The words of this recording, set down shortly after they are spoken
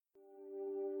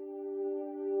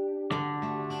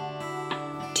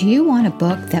Do you want a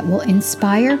book that will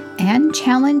inspire and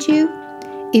challenge you?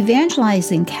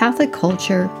 Evangelizing Catholic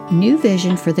Culture, New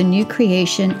Vision for the New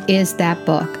Creation is that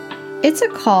book. It's a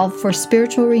call for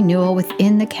spiritual renewal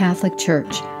within the Catholic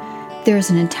Church. There's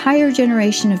an entire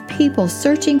generation of people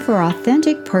searching for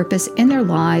authentic purpose in their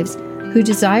lives who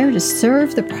desire to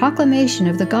serve the proclamation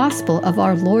of the gospel of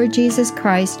our Lord Jesus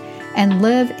Christ and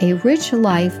live a rich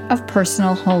life of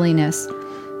personal holiness.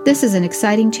 This is an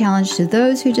exciting challenge to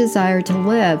those who desire to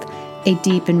live a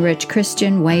deep and rich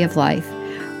Christian way of life.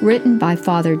 Written by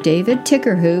Father David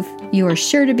Tickerhoof, you are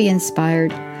sure to be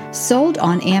inspired. Sold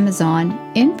on Amazon,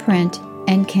 in print,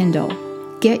 and Kindle.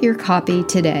 Get your copy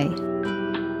today.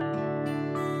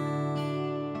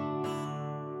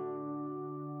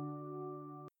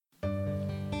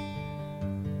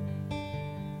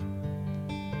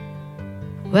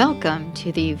 Welcome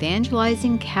to the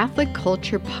Evangelizing Catholic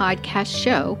Culture podcast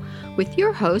show with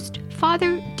your host,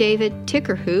 Father David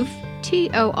Tickerhoof,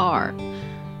 TOR.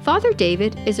 Father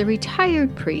David is a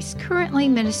retired priest currently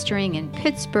ministering in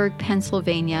Pittsburgh,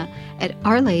 Pennsylvania at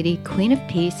Our Lady Queen of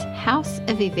Peace House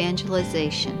of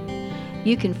Evangelization.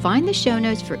 You can find the show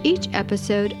notes for each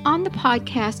episode on the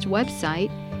podcast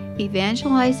website,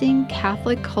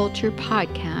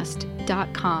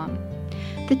 evangelizingcatholicculturepodcast.com.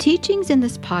 The teachings in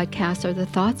this podcast are the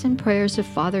thoughts and prayers of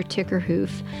Father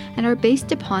Tickerhoof and are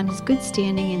based upon his good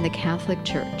standing in the Catholic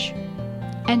Church.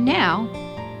 And now,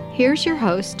 here's your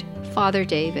host, Father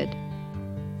David.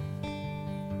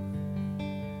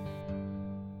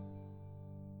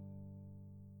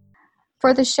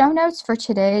 For the show notes for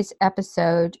today's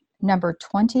episode, number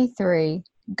 23,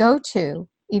 go to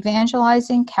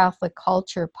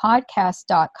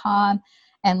evangelizingcatholicculturepodcast.com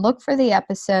and look for the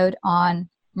episode on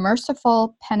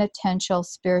Merciful Penitential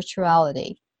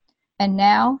Spirituality. And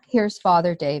now, here's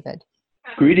Father David.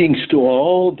 Greetings to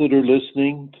all that are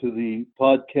listening to the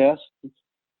podcast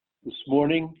this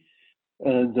morning.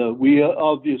 And we're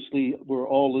all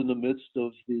in the midst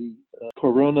of the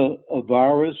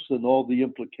coronavirus and all the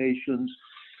implications.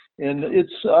 And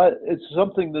it's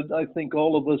something that I think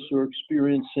all of us are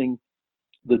experiencing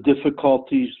the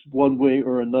difficulties one way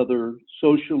or another,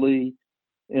 socially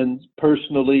and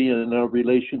personally in our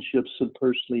relationships and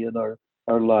personally in our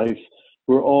life.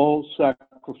 We're all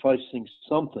sacrificing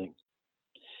something.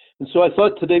 And so I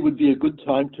thought today would be a good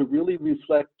time to really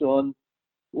reflect on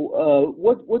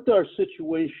what our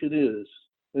situation is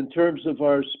in terms of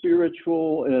our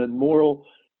spiritual and moral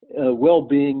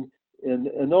well-being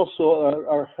and also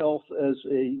our health as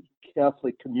a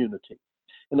Catholic community.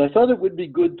 And I thought it would be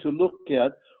good to look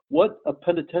at what a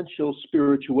penitential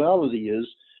spirituality is,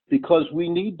 because we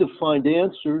need to find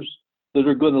answers that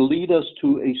are going to lead us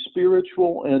to a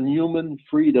spiritual and human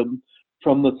freedom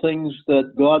from the things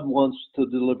that God wants to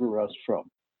deliver us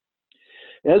from.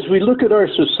 As we look at our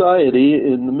society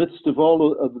in the midst of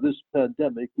all of this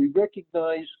pandemic, we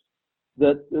recognize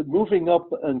that moving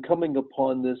up and coming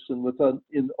upon this and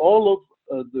in all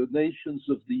of the nations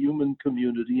of the human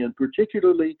community, and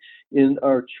particularly in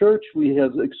our church, we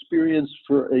have experienced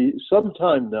for some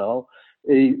time now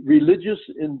a religious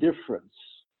indifference,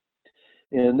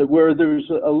 and where there's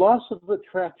a loss of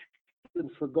attraction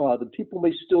for God, and people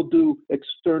may still do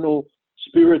external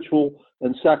spiritual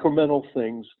and sacramental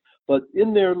things, but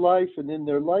in their life and in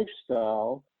their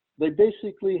lifestyle, they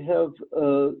basically have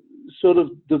sort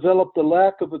of developed a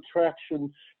lack of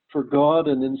attraction for God,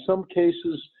 and in some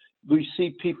cases, we see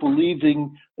people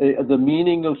leaving the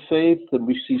meaning of faith, and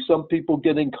we see some people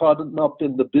getting caught up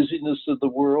in the busyness of the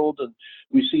world, and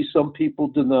we see some people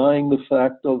denying the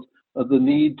fact of the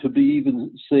need to be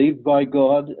even saved by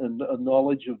God and a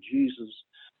knowledge of Jesus.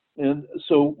 And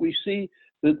so we see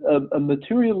that a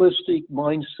materialistic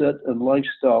mindset and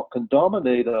lifestyle can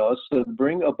dominate us and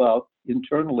bring about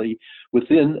internally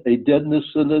within a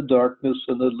deadness and a darkness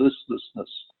and a listlessness.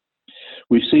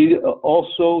 We see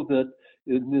also that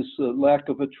in this lack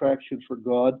of attraction for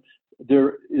God,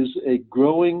 there is a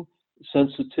growing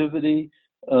sensitivity.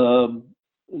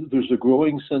 There's a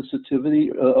growing sensitivity,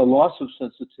 a loss of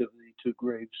sensitivity to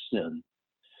grave sin,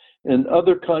 and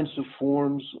other kinds of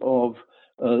forms of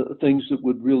things that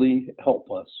would really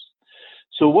help us.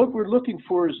 So what we're looking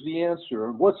for is the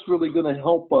answer. What's really going to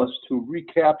help us to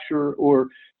recapture or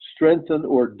strengthen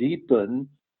or deepen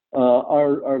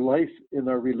our life in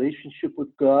our relationship with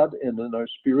God and in our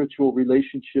spiritual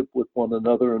relationship with one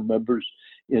another and members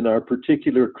in our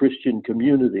particular Christian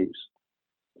communities.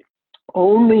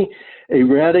 Only a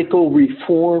radical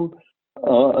reform,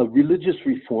 a religious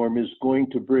reform, is going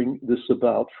to bring this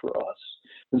about for us.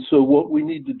 And so what we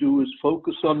need to do is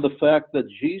focus on the fact that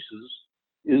Jesus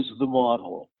is the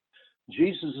model.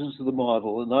 Jesus is the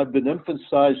model, and I've been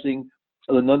emphasizing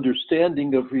an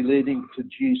understanding of relating to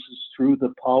Jesus through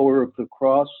the power of the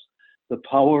cross, the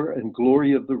power and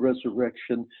glory of the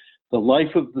resurrection, the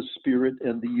life of the Spirit,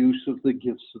 and the use of the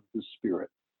gifts of the Spirit.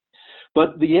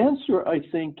 But the answer, I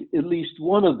think, at least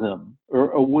one of them,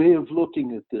 or a way of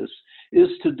looking at this, is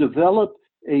to develop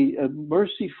a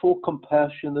merciful,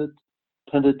 compassionate,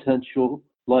 penitential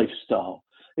lifestyle,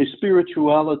 a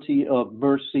spirituality of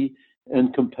mercy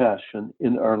and compassion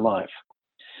in our life.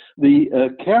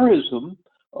 The charism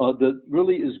that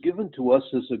really is given to us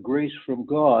as a grace from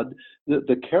God,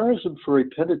 the charism for a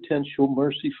penitential,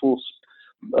 merciful,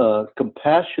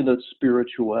 compassionate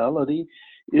spirituality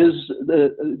is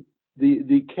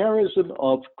the charism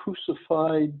of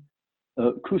crucified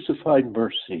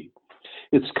mercy.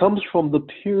 It comes from the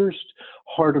pierced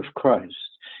heart of Christ.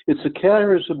 It's a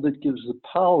charism that gives the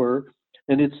power,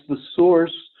 and it's the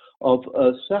source of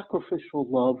a sacrificial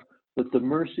love that the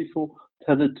merciful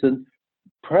penitent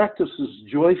practices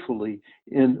joyfully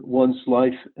in one's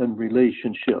life and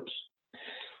relationships.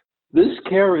 This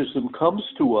charism comes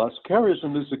to us.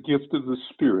 Charism is a gift of the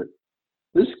Spirit.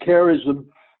 This charism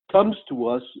comes to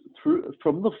us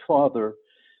from the Father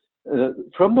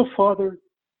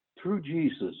through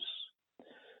Jesus.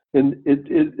 And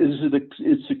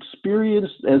it's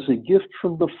experienced as a gift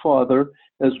from the Father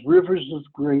as rivers of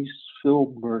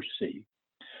grace-filled mercy,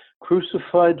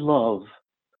 crucified love,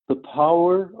 the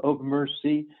power of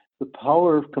mercy, the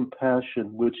power of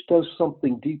compassion, which does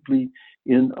something deeply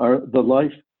in the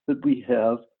life that we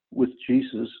have with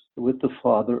Jesus, with the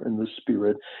Father and the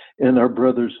Spirit, and our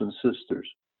brothers and sisters.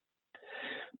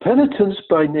 Penitents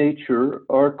by nature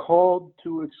are called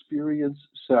to experience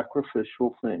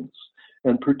sacrificial things,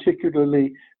 and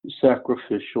particularly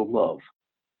sacrificial love.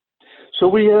 So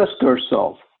we ask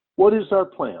ourselves, what is our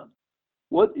plan?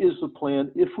 What is the plan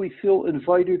if we feel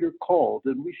invited or called?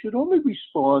 And we should only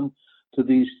respond to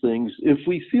these things if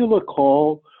we feel a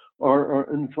call or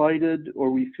are invited or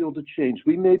we feel the change.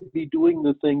 We may be doing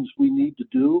the things we need to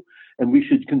do, and we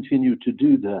should continue to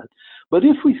do that. But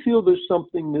if we feel there's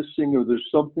something missing or there's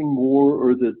something more,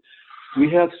 or that we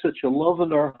have such a love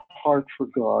in our heart for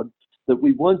God that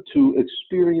we want to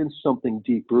experience something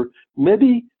deeper,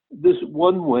 maybe this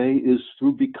one way is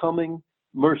through becoming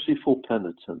merciful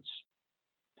penitents.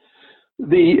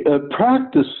 The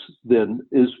practice, then,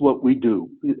 is what we do.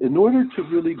 In order to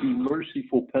really be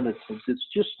merciful penitents, it's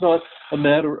just not a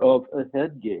matter of a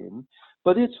head game,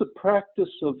 but it's a practice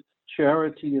of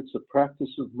charity, it's a practice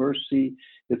of mercy,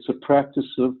 it's a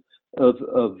practice of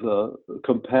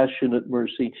compassionate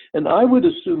mercy. And I would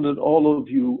assume that all of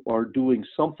you are doing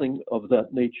something of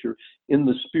that nature in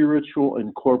the spiritual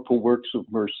and corporal works of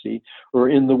mercy, or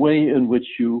in the way in which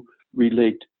you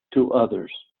relate to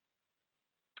others.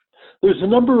 There's a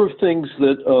number of things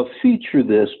that feature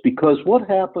this, because what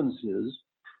happens is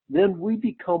then we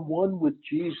become one with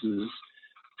Jesus,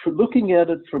 for looking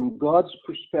at it from God's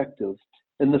perspective,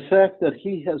 and the fact that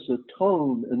he has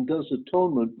atoned and does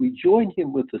atonement. We join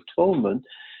him with atonement,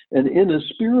 and in a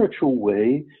spiritual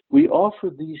way, we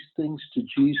offer these things to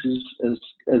Jesus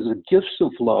as a gifts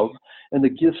of love and the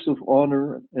gifts of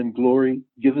honor and glory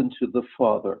given to the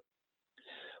Father.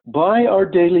 By our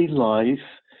daily life,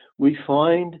 we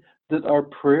find that our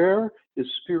prayer is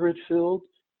spirit-filled,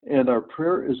 and our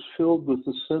prayer is filled with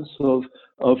a sense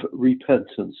of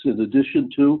repentance, in addition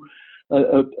to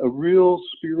a real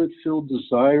spirit-filled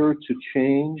desire to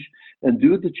change and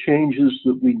do the changes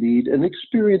that we need and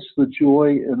experience the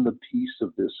joy and the peace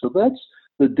of this. So that's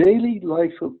the daily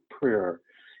life of prayer,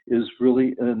 is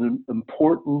really an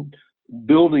important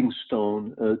building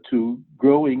stone to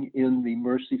growing in the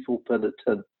merciful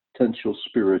penitential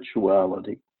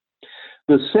spirituality.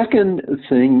 The second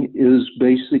thing is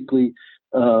basically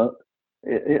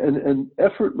an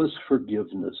effortless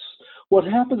forgiveness. What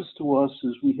happens to us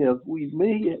is we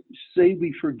may say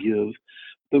we forgive,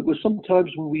 but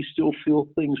sometimes when we still feel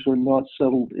things are not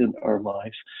settled in our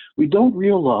life, we don't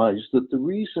realize that the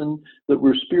reason that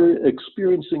we're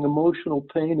experiencing emotional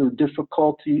pain or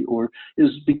difficulty is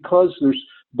because there's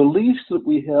beliefs that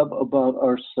we have about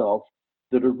ourselves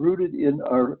that are rooted in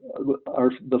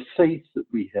the faith that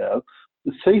we have,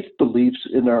 the faith beliefs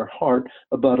in our heart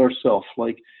about ourselves,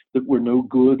 like that we're no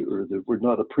good, or that we're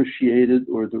not appreciated,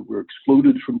 or that we're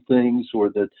excluded from things, or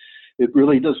that it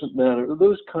really doesn't matter,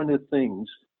 those kind of things.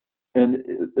 And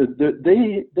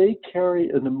they carry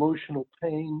an emotional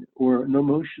pain or an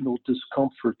emotional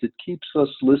discomfort that keeps us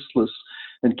listless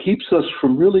and keeps us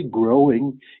from really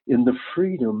growing in the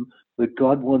freedom that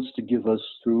God wants to give us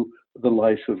through the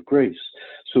life of grace.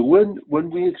 So when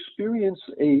we experience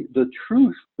the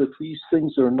truth that these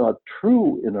things are not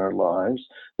true in our lives,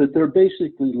 that they're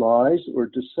basically lies or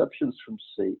deceptions from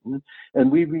Satan,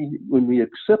 and when we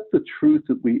accept the truth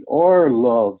that we are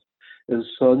loved as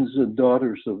sons and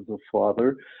daughters of the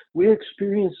Father, we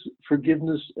experience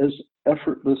forgiveness as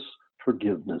effortless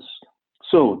forgiveness.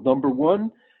 So, number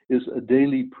one is a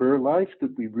daily prayer life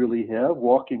that we really have,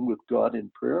 walking with God in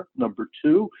prayer. Number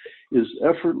two is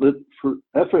effortless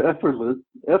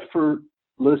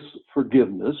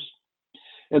forgiveness.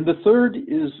 And the third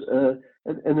is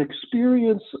an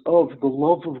experience of the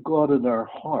love of God in our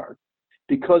heart,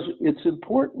 because it's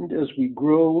important as we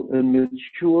grow and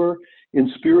mature in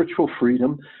spiritual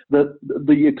freedom that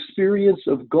the experience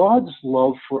of God's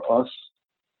love for us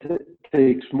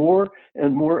takes more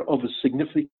and more of a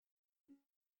significance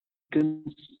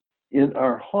in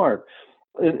our heart.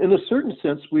 In a certain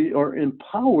sense, we are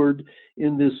empowered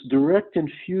in this direct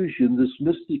infusion, this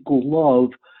mystical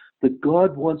love that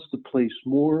God wants to place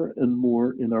more and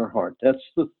more in our heart. That's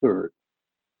the third.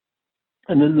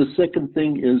 And then the second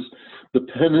thing is the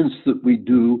penance that we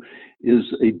do is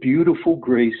a beautiful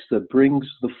grace that brings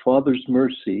the Father's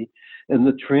mercy and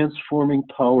the transforming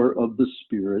power of the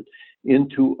Spirit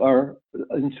into our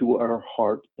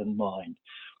heart and mind.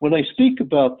 When I speak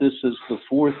about this as the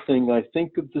fourth thing, I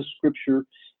think of the scripture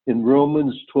in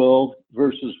Romans 12,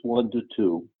 verses 1 to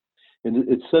 2. And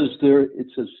it says there,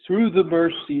 through the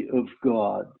mercy of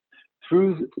God,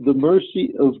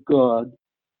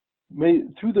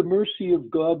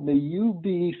 may you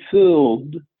be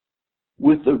filled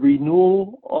with a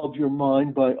renewal of your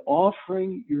mind by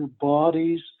offering your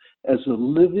bodies as a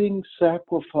living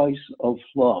sacrifice of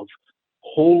love,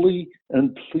 holy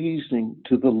and pleasing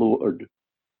to the Lord.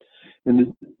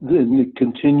 And then it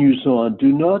continues on,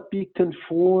 do not be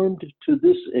conformed to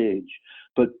this age,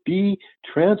 but be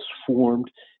transformed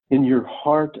in your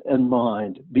heart and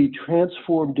mind. Be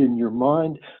transformed in your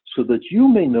mind so that you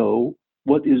may know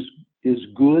what is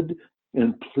good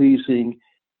and pleasing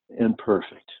and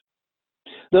perfect.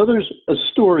 Now there's a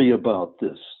story about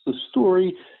this. The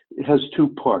story has two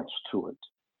parts to it.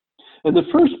 And the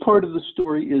first part of the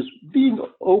story is being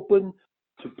open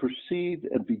to perceive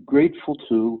and be grateful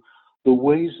to the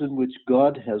ways in which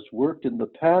God has worked in the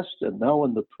past and now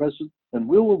in the present and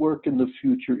will work in the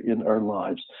future in our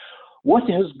lives. What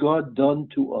has God done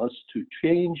to us to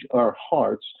change our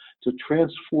hearts, to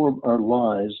transform our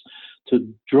lives,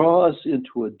 to draw us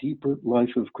into a deeper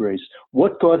life of grace?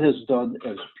 What God has done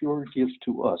as pure gift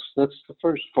to us. That's the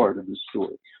first part of the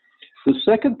story. The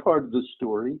second part of the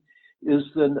story is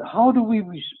then how do we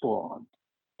respond?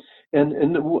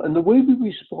 And the way we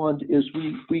respond is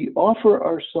we offer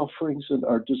our sufferings and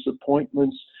our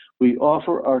disappointments, we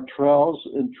offer our trials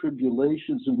and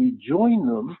tribulations, and we join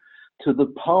them to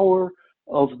the power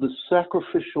of the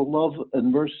sacrificial love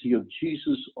and mercy of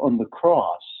Jesus on the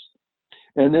cross.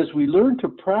 And as we learn to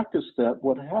practice that,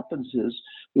 what happens is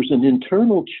there's an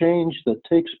internal change that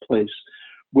takes place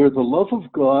where the love of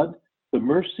God, the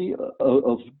mercy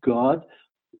of God,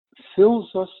 fills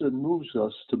us and moves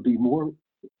us to be more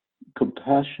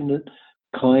compassionate,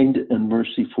 kind, and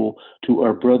merciful to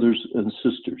our brothers and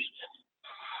sisters.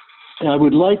 And I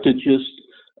would like to just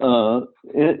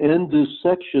end this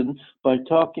section by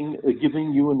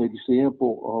giving you an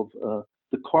example of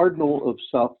the Cardinal of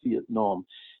South Vietnam.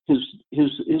 His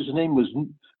name was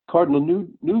Cardinal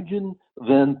Nguyen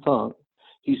Van Thuong.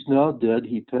 He's now dead.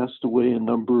 He passed away a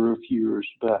number of years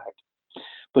back.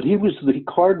 But he was the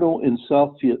cardinal in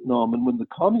South Vietnam, and when the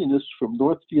communists from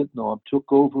North Vietnam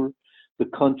took over the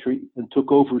country and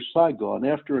took over Saigon,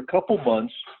 after a couple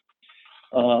months,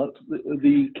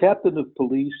 the captain of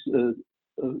police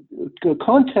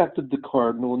contacted the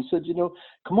cardinal and said,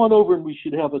 come on over and we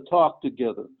should have a talk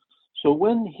together. So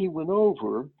when he went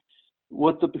over,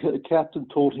 what the captain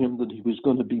told him that he was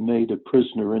going to be made a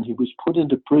prisoner, and he was put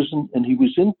into prison, and he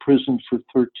was in prison for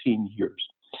 13 years.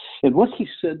 And what he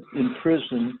said in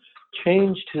prison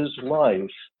changed his life.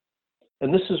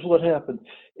 And this is what happened.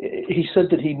 He said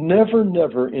that he never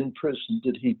in prison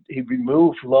did he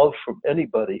remove love from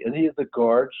anybody, any of the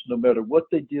guards, no matter what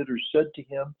they did or said to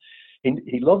him.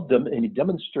 He loved them, and he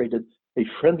demonstrated a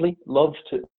friendly love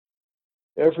to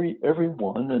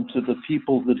everyone and to the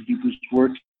people that he was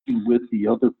working with, the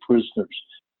other prisoners.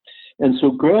 And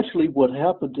so gradually what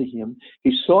happened to him,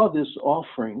 he saw this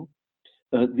offering,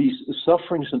 these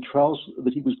sufferings and trials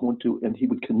that he was going to, and he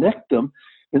would connect them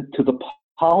to the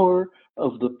power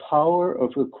of the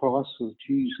cross of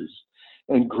Jesus.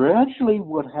 And gradually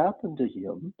what happened to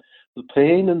him, the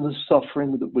pain and the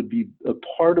suffering that would be a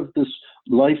part of this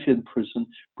life in prison,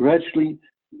 gradually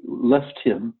left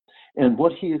him, And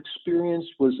what he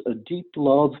experienced was a deep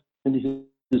love in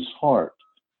his heart.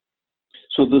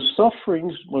 So the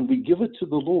sufferings, when we give it to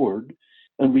the Lord,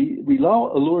 and we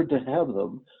allow the Lord to have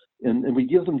them, and we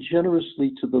give them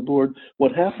generously to the Lord,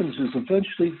 what happens is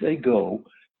eventually they go,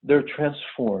 they're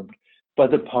transformed by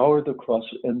the power of the cross.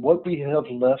 And what we have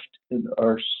left in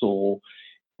our soul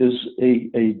is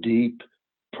a deep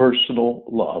personal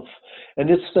love. And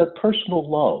it's that personal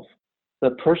love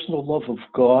of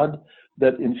God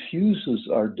that infuses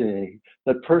our day,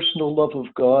 that personal love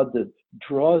of God that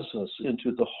draws us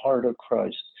into the heart of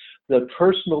Christ, that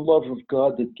personal love of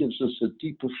God that gives us a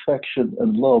deep affection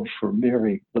and love for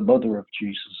Mary, the mother of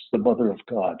Jesus, the mother of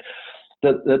God,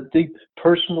 that deep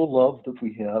personal love that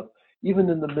we have, even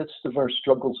in the midst of our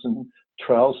struggles and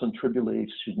trials and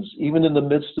tribulations, even in the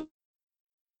midst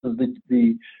of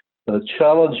the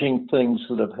challenging things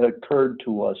that have occurred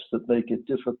to us that make it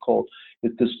difficult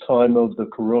at this time of the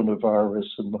coronavirus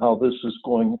and how this is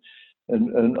going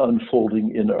and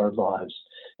unfolding in our lives.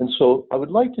 And so I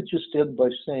would like to just end by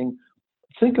saying,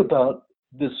 think about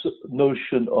this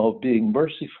notion of being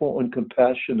merciful and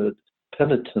compassionate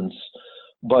penitence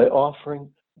by offering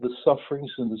the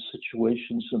sufferings and the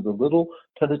situations and the little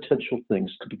penitential things,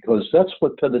 because that's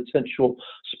what penitential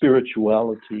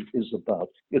spirituality is about.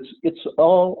 It's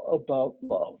all about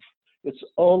love. It's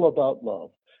all about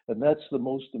love. And that's the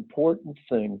most important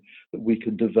thing that we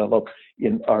can develop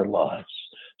in our lives.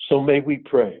 So may we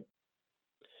pray.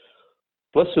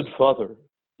 Blessed Father,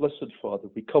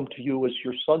 we come to you as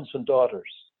your sons and daughters.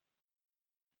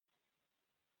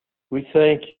 We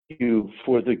thank you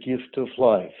for the gift of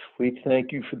life. We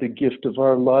thank you for the gift of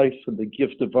our life and the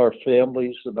gift of our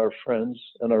families and our friends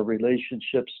and our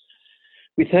relationships.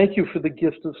 We thank you for the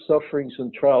gift of sufferings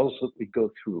and trials that we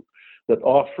go through, that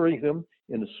offering them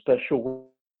in a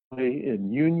special way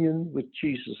in union with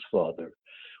Jesus, Father,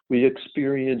 we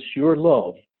experience your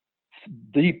love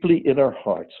deeply in our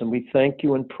hearts. And we thank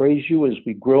you and praise you as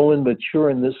we grow and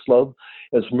mature in this love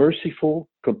as merciful,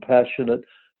 compassionate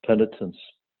penitents.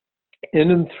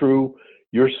 In and through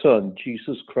your Son,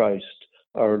 Jesus Christ,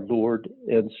 our Lord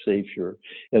and Savior.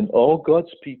 And all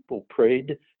God's people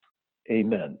prayed,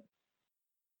 Amen.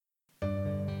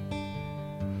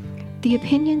 The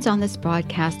opinions on this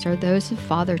broadcast are those of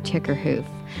Father Tickerhoof.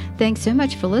 Thanks so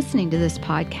much for listening to this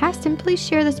podcast, and please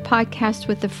share this podcast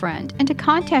with a friend. And to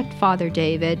contact Father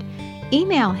David,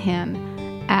 email him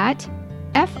at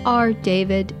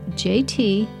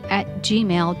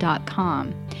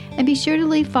frdavidjt@gmail.com. And be sure to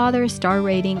leave Father a star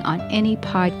rating on any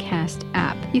podcast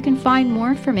app. You can find more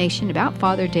information about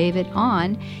Father David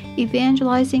on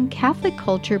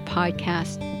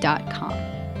evangelizingcatholicculturepodcast.com.